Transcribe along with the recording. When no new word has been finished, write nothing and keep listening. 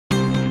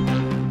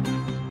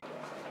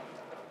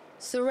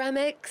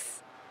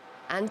ceramics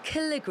and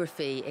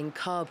calligraphy in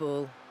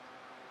Kabul.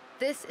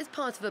 This is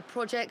part of a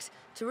project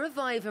to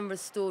revive and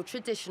restore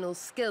traditional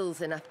skills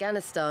in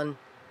Afghanistan.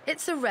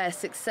 It's a rare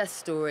success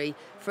story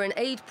for an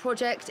aid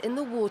project in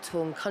the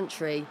war-torn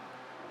country.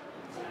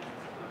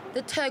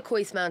 The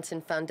Turquoise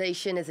Mountain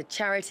Foundation is a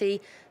charity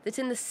that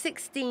in the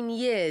 16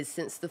 years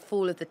since the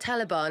fall of the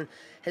Taliban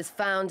has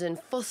found and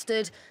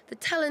fostered the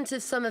talent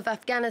of some of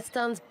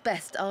Afghanistan's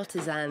best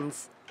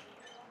artisans.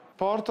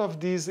 Part of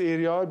this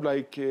area,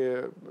 like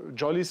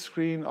Jolly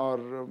Screen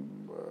or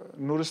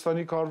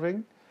Nuristani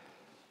carving,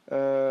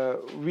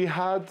 we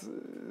had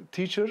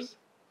teachers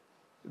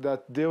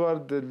that they were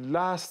the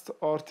last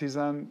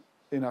artisan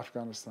in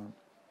Afghanistan.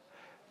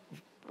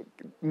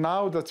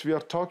 Now that we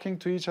are talking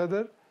to each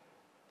other,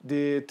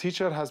 the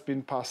teacher has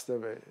been passed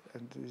away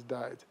and he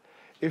died.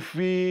 If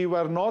we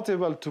were not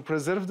able to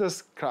preserve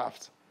this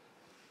craft,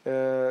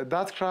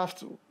 that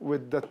craft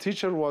with the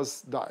teacher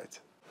was died.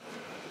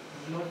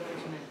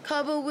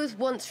 Kabul was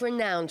once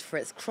renowned for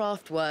its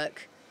craft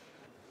work,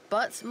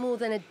 but more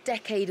than a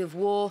decade of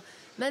war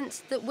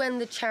meant that when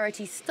the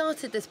charity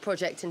started this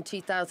project in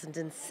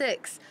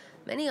 2006,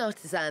 many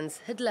artisans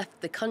had left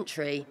the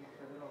country.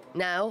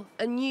 Now,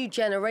 a new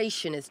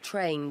generation is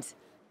trained.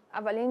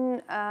 After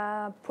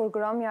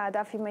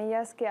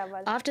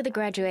the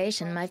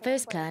graduation, my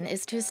first plan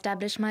is to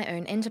establish my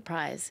own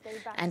enterprise,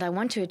 and I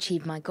want to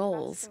achieve my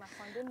goals.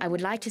 I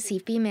would like to see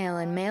female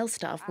and male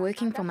staff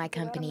working for my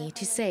company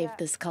to save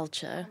this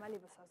culture.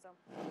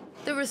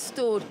 The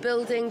restored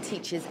building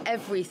teaches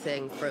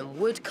everything from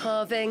wood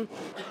carving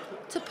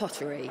to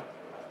pottery.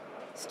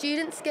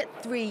 Students get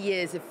 3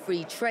 years of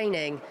free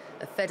training,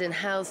 are fed and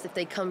housed if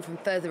they come from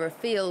further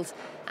afield,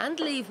 and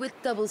leave with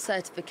double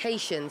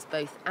certifications,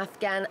 both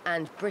Afghan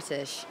and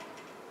British.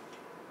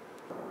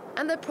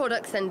 And their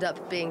products end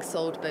up being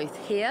sold both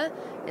here,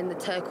 in the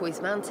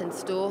Turquoise Mountain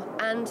store,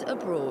 and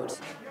abroad.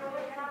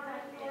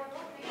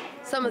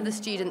 Some of the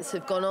students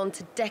have gone on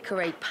to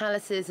decorate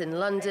palaces in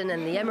London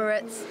and the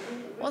Emirates,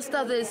 whilst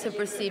others have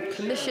received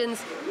commissions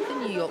for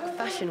New York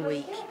Fashion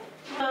Week.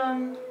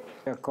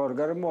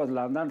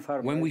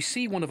 When we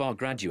see one of our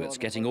graduates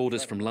getting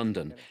orders from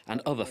London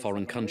and other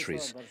foreign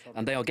countries,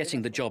 and they are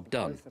getting the job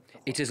done,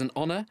 it is an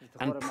honour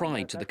and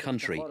pride to the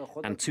country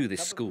and to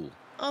this school.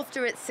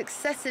 After its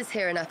successes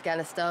here in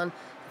Afghanistan,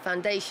 the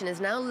foundation is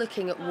now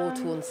looking at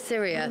war-torn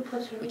Syria,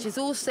 which is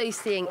also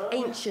seeing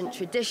ancient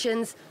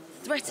traditions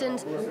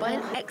threatened by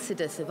an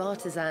exodus of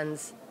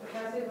artisans.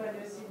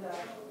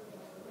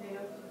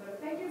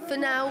 For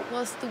now,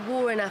 whilst the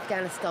war in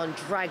Afghanistan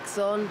drags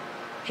on,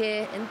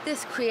 here in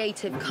this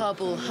creative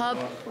Kabul hub,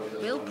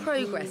 real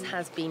progress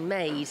has been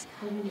made,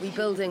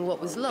 rebuilding what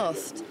was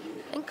lost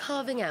and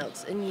carving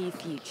out a new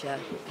future.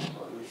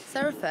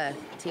 Sarah Fair,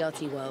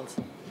 TRT World.